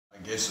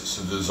Yes,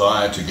 it's a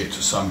desire to get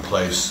to some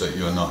place that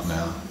you're not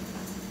now.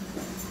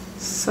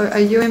 So are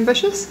you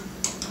ambitious?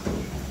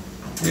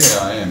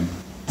 Yeah, I am.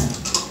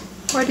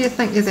 Why do you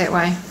think you're that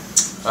way?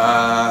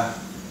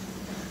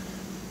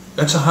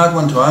 That's a hard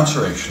one to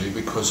answer actually,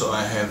 because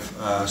I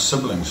have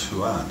siblings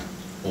who aren't,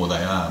 or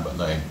they are, but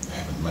they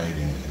haven't made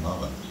anything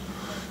of it.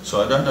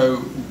 So I don't know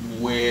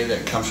where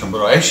that comes from,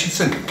 but I actually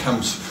think it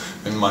comes,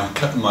 in my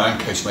own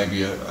case,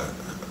 maybe a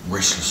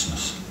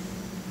restlessness.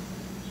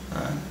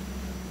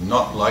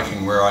 Not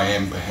liking where I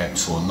am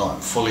perhaps, or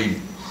not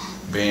fully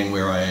being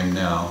where I am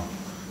now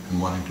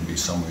and wanting to be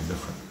somewhere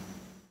different.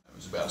 I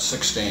was about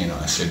 16,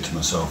 I said to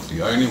myself,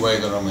 the only way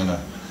that I'm going to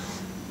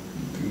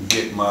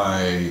get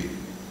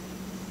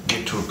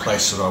to a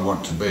place that I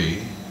want to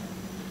be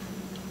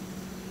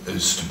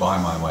is to buy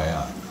my way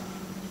out.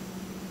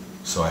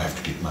 So I have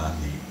to get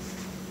money.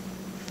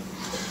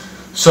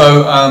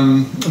 So,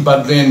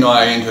 but then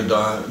I entered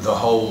the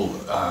whole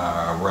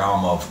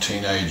realm of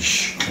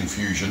teenage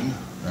confusion,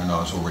 and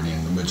I was already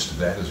in the midst of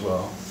that as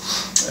well,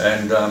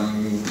 and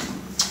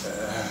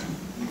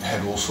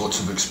had all sorts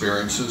of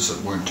experiences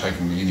that weren't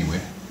taking me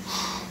anywhere.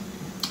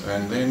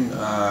 And then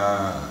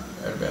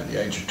at about the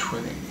age of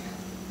 20,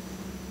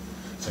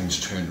 things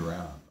turned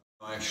around.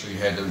 I actually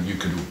had, you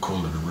could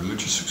call it a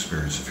religious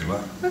experience if you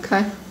like.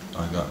 Okay.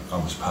 I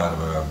was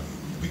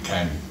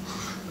became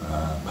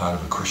part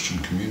of a Christian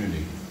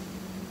community,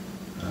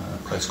 a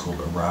place called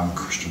Arama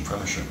Christian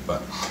Fellowship,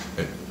 but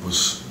it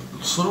was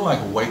sort of like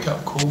a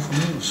wake-up call for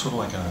me. It was sort of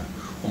like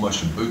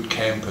almost a boot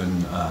camp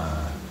in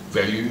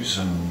values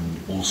and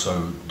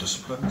also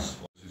disciplines.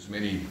 There's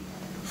many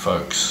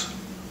folks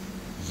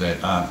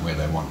that aren't where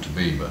they want to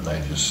be, but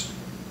they just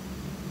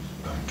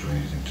don't do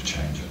anything to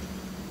change it.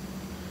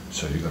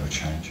 So you've got to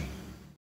change it.